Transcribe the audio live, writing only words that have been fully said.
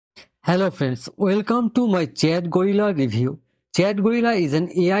Hello friends, welcome to my JVzoo review. JVzoo is an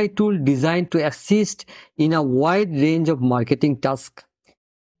AI tool designed to assist in a wide range of marketing tasks.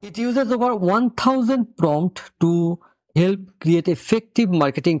 It uses over 1000 prompts to help create effective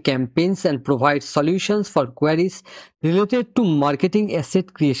marketing campaigns and provide solutions for queries related to marketing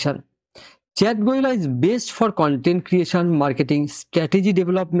asset creation. JVzoo is best for content creation, marketing, strategy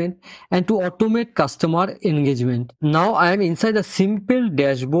development, and to automate customer engagement. Now I am inside the simple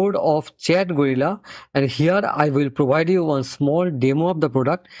dashboard of JVzoo, and here I will provide you one small demo of the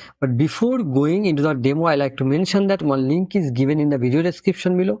product. But before going into the demo, I like to mention that one link is given in the video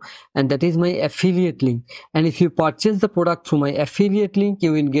description below, and that is my affiliate link. And if you purchase the product through my affiliate link,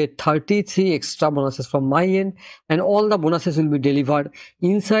 you will get 33 extra bonuses from my end, and all the bonuses will be delivered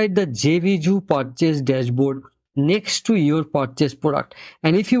inside the JVzoo purchase dashboard next to your purchase product.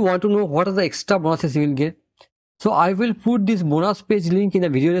 And if you want to know what are the extra bonuses you will get, so I will put this bonus page link in the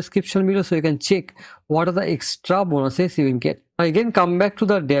video description below, so you can check what are the extra bonuses you will get. Again, come back to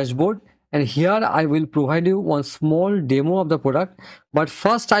the dashboard, and here I will provide you one small demo of the product. But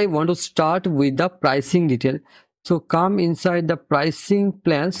first I want to start with the pricing detail. So come inside the pricing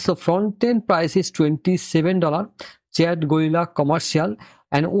plans. So front end price is $27 JVzoo commercial,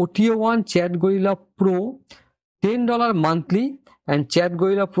 and OTO1 JVzoo Pro $10 monthly, and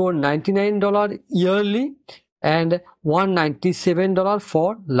JVzoo Pro $99 yearly, and $197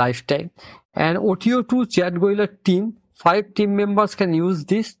 for lifetime. And OTO2 JVzoo team, 5 team members can use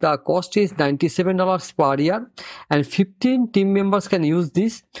this. The cost is $97 per year, and 15 team members can use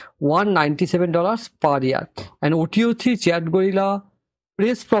this, $197 per year. And OTO3 JVzoo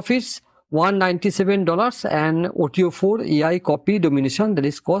press profits $197, and OTO4 AI copy domination, that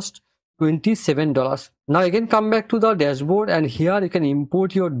is cost $27. Now again, come back to the dashboard, and here you can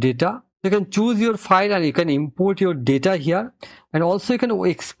import your data. You can choose your file and you can import your data here, and also you can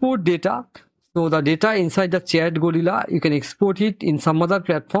export data. So the data inside the JVzoo, you can export it in some other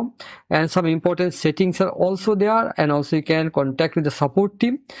platform, and some important settings are also there, and also you can contact with the support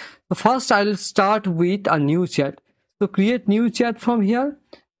team. So first I'll start with a new chat. So create new chat from here,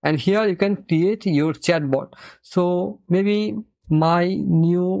 and here you can create your chatbot. So maybe my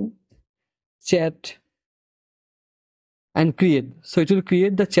new chat, and create. So it will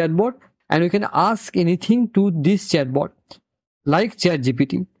create the chatbot, and you can ask anything to this chatbot like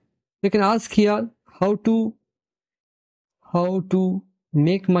ChatGPT. You can ask here how to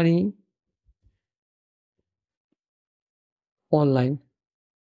make money online,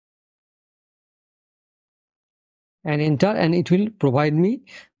 and enter, and it will provide me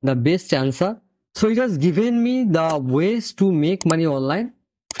the best answer. So it has given me the ways to make money online: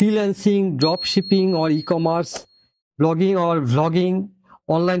 freelancing, drop shipping or e-commerce, blogging or vlogging,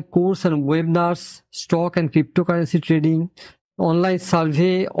 online course and webinars, stock and cryptocurrency trading, online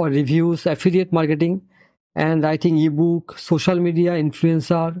survey or reviews, affiliate marketing, and writing ebook, social media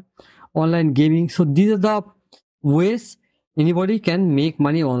influencer, online gaming. So these are the ways anybody can make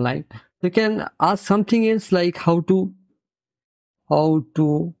money online. You can ask something else like how to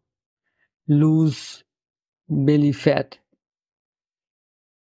lose belly fat,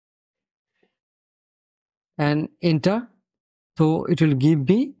 and enter. So it will give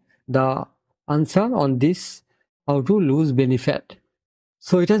me the answer on this, how to lose belly fat.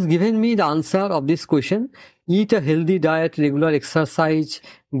 So it has given me the answer of this question: eat a healthy diet, regular exercise,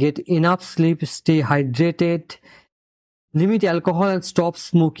 get enough sleep, stay hydrated, limit alcohol and stop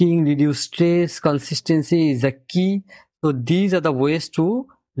smoking, reduce stress, consistency is the key. So these are the ways to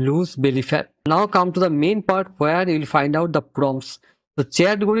lose belly fat. Now come to the main part where you will find out the prompts. So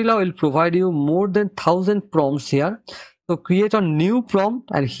JVzoo will provide you more than 1000 prompts here. So create a new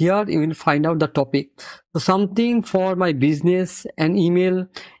prompt, and here you will find out the topic. So something for my business, an email,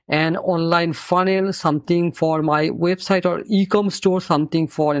 an online funnel, something for my website or e-com store, something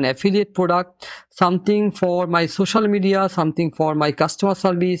for an affiliate product, something for my social media, something for my customer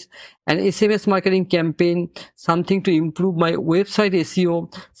service, an SMS marketing campaign, something to improve my website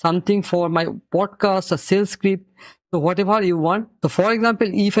SEO, something for my podcast, a sales script. So whatever you want. So for example,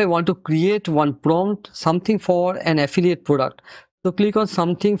 if I want to create one prompt, something for an affiliate product, so click on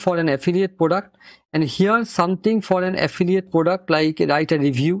something for an affiliate product, and here something for an affiliate product, like write a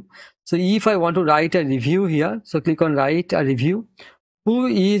review. So if I want to write a review here, so click on write a review. Who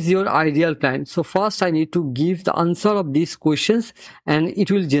is your ideal client? So first I need to give the answer of these questions, and it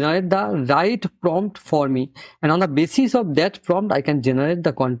will generate the right prompt for me, and on the basis of that prompt I can generate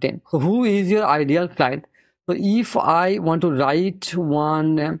the content. So who is your ideal client? So if I want to write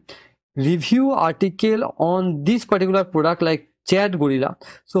one review article on this particular product like JVzoo,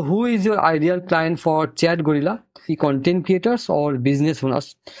 so who is your ideal client for JVzoo? The content creators or business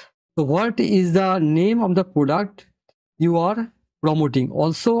owners? So what is the name of the product you are promoting?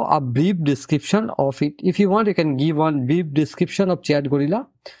 Also a brief description of it. If you want, you can give one brief description of Chat Gorilla.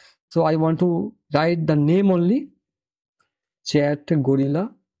 So I want to write the name only, Chat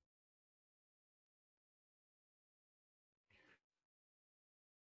Gorilla.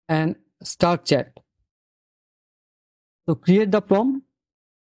 And start chat. So create the prompt.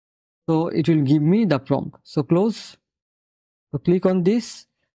 So it will give me the prompt. So close. So click on this.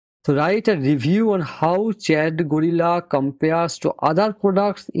 So write a review on how Chat Gorilla compares to other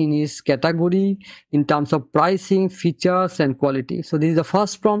products in its category in terms of pricing, features, and quality. So this is the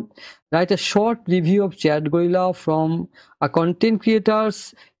first prompt. Write a short review of Chat Gorilla from a content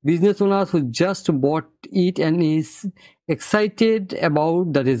creators, business owners who just bought it and is excited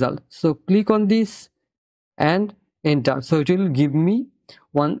about the result. So click on this and enter. So it will give me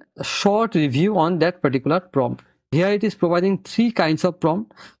one short review on that particular prompt. Here it is providing 3 kinds of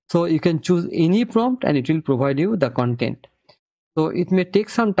prompt. So you can choose any prompt and it will provide you the content. So it may take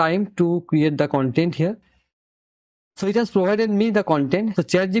some time to create the content here. So it has provided me the content. So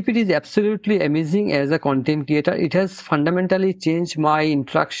ChatGPT is absolutely amazing as a content creator. It has fundamentally changed my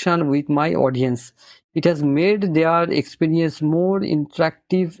interaction with my audience. It has made their experience more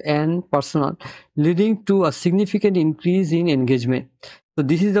interactive and personal, leading to a significant increase in engagement. So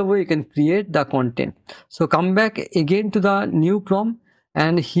this is the way you can create the content. So come back again to the new prompt,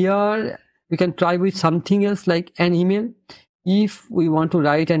 and here we can try with something else like an email. If we want to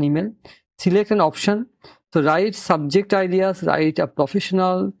write an email, select an option. So write subject ideas, write a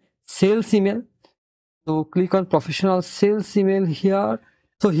professional sales email. So click on professional sales email here.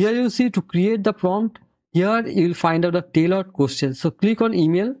 So here you see to create the prompt, here you will find out the tailored questions. So click on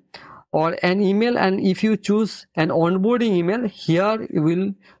email or an email, and if you choose an onboarding email, here you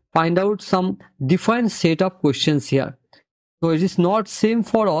will find out some defined set of questions here. So it is not same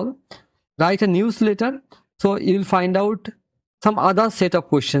for all. Write a newsletter. So you will find out some other set of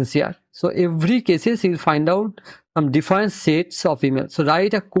questions here. So every cases you will find out some defined sets of email. So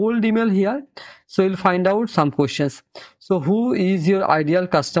write a cold email here. So you'll find out some questions. So who is your ideal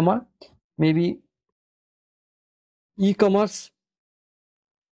customer? Maybe e-commerce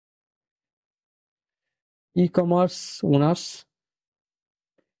owners.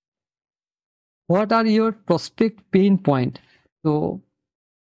 What are your prospect pain point? So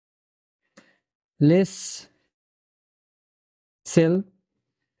less sell.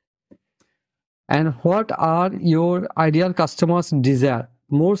 And what are your ideal customers desire?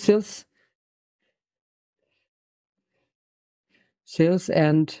 More sales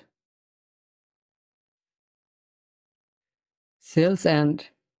and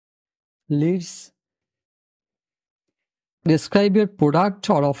leads. Describe your product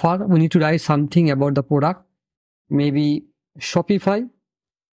or offer. We need to write something about the product. Maybe Shopify.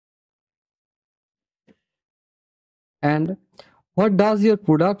 And what does your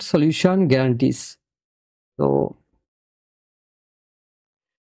product solution guarantees? So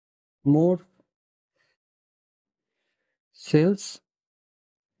more sales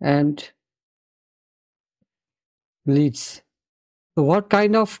and leads. So what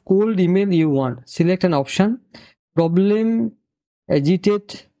kind of cold email you want? Select an option. Problem,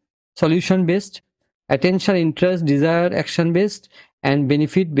 agitate, solution based, attention, interest, desire, action based, and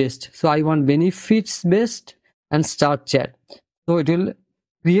benefit based. So I want benefits based and start chat. So it will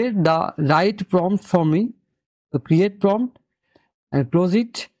create the right prompt for me. So create prompt and close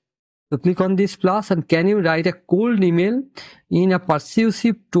it. So click on this plus, and can you write a cold email in a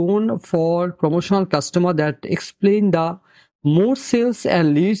persuasive tone for promotional customer that explain the more sales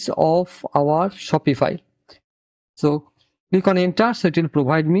and leads of our Shopify. So click on enter. So it will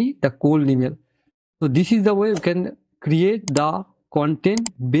provide me the cold email. So this is the way you can create the content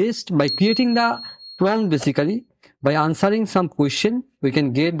based by creating the prompt. Basically by answering some question we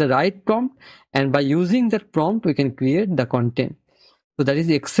can get the right prompt, and by using that prompt we can create the content. So that is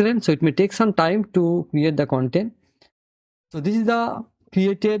excellent. So it may take some time to create the content. So this is the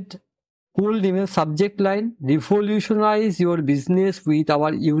created cold email subject line: revolutionize your business with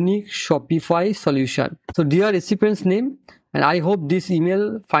our unique Shopify solution. So dear recipient's name, and I hope this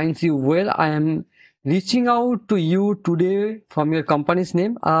email finds you well. I am reaching out to you today from your company's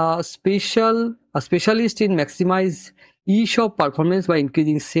name, a specialist in maximize e-shop performance by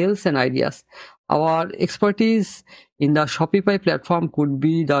increasing sales and ideas. Our expertise in the Shopify platform could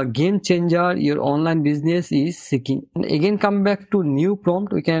be the game changer your online business is seeking. And again, come back to new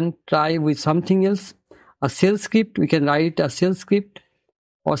prompt. We can try with something else. A sales script. We can write a sales script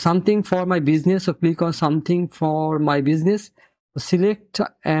or something for my business. So click on something for my business. Select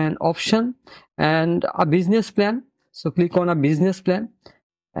an option and a business plan. So click on a business plan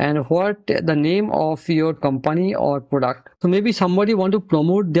and what the name of your company or product. So maybe somebody want to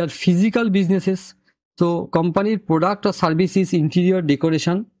promote their physical businesses. So company product or service is interior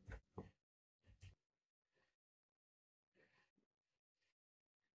decoration.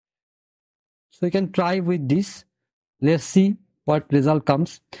 So you can try with this. Let's see what result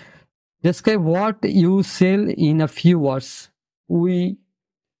comes. Describe what you sell in a few words. We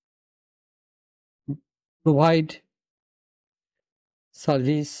provide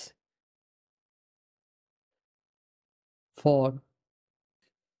service for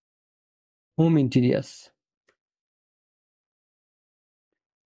home interiors.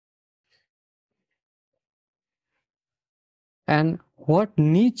 And what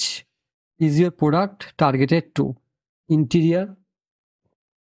niche is your product targeted to? Interior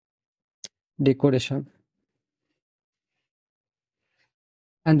decoration.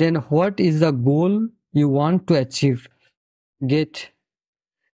 And then what is the goal you want to achieve? Get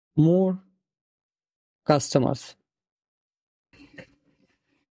more customers.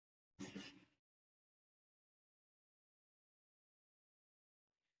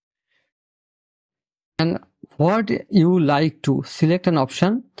 And what you like to select an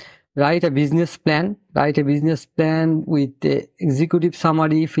option, write a business plan, with the executive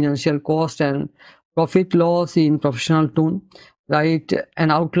summary, financial cost and profit loss in professional tone. Write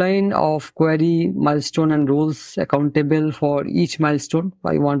an outline of query, milestone and roles accountable for each milestone.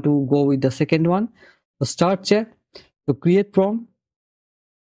 I want to go with the second one. So start chat. So create prompt,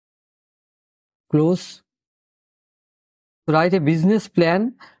 close. So write a business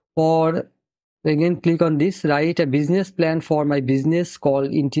plan for, again click on this, write a business plan for my business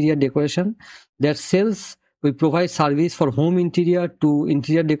called interior decoration that sells, we provide service for home interior to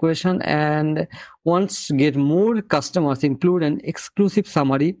interior decoration, and wants to get more customers. Include an exclusive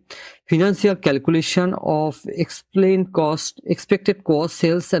summary, financial calculation of explained cost, expected cost,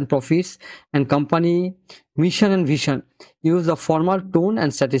 sales and profits, and company mission and vision. Use a formal tone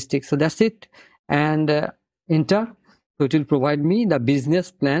and statistics. So that's it, and enter. So it will provide me the business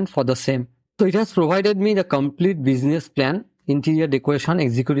plan for the same. So it has provided me the complete business plan, interior decoration,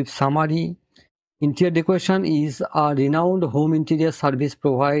 executive summary. Interior decoration is a renowned home interior service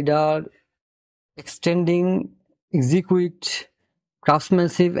provider extending exquisite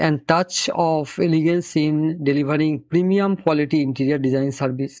craftsmanship and touch of elegance in delivering premium quality interior design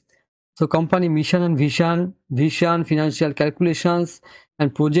service. So company mission and vision, financial calculations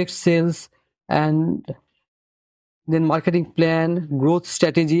and project sales, and then marketing plan, growth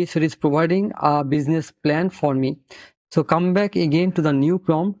strategy. So it is providing a business plan for me. So come back again to the new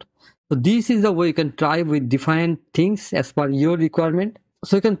prompt. So this is the way you can try with different things as per your requirement.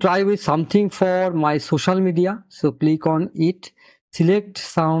 So you can try with something for my social media. So click on it, select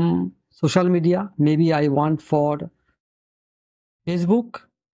some social media. Maybe I want for Facebook.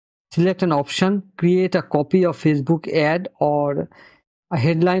 Select an option, create a copy of Facebook ad or a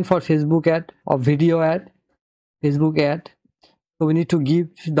headline for Facebook ad or video ad, Facebook ad. So we need to give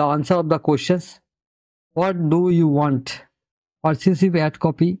the answer of the questions. What do you want? Persuasive ad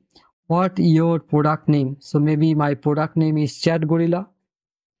copy. What your product name? So maybe my product name is Chat Gorilla.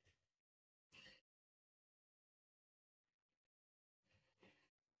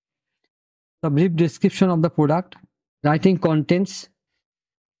 The brief description of the product, writing contents,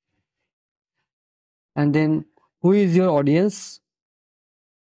 and then who is your audience?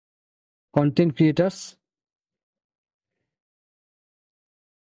 Content creators.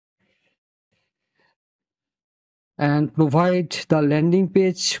 And provide the landing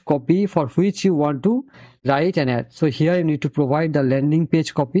page copy for which you want to write an ad. So here you need to provide the landing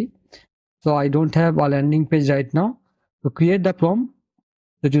page copy. So I don't have a landing page right now. So create the prompt.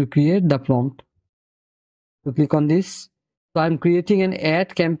 It will create the prompt. So click on this. So I'm creating an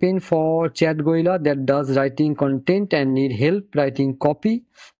ad campaign for Chat Gorilla that does writing content and need help writing copy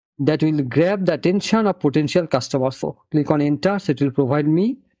that will grab the attention of potential customers. So click on enter. So it will provide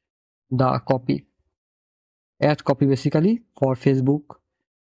me the copy. Ad copy basically for Facebook.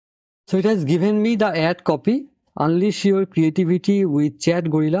 So it has given me the ad copy. Unleash your creativity with Chat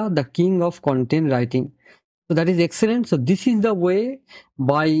Gorilla, the king of content writing. So that is excellent. So this is the way,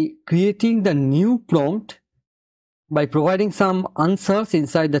 by creating the new prompt, by providing some answers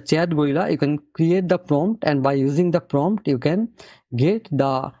inside the Chat Gorilla, you can create the prompt, and by using the prompt, you can get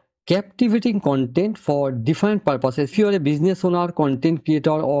the captivating content for different purposes. If you are a business owner, content creator,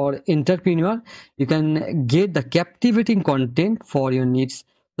 or entrepreneur, you can get the captivating content for your needs.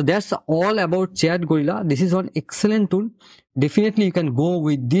 So that's all about Chat Gorilla. This is one excellent tool. Definitely you can go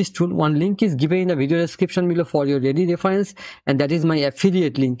with this tool. One link is given in the video description below for your ready reference, and that is my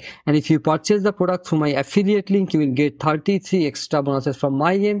affiliate link. And if you purchase the product through my affiliate link, you will get 33 extra bonuses from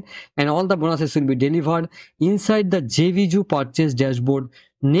my end, and all the bonuses will be delivered inside the JVzoo purchase dashboard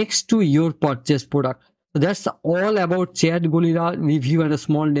next to your purchased product. So that's all about Chat Gorilla review and a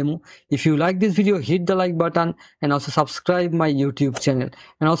small demo. If you like this video, hit the like button and also subscribe my YouTube channel.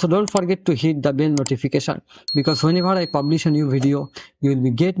 And also don't forget to hit the bell notification, because whenever I publish a new video, you will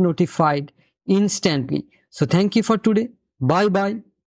be get notified instantly. So thank you for today. Bye bye.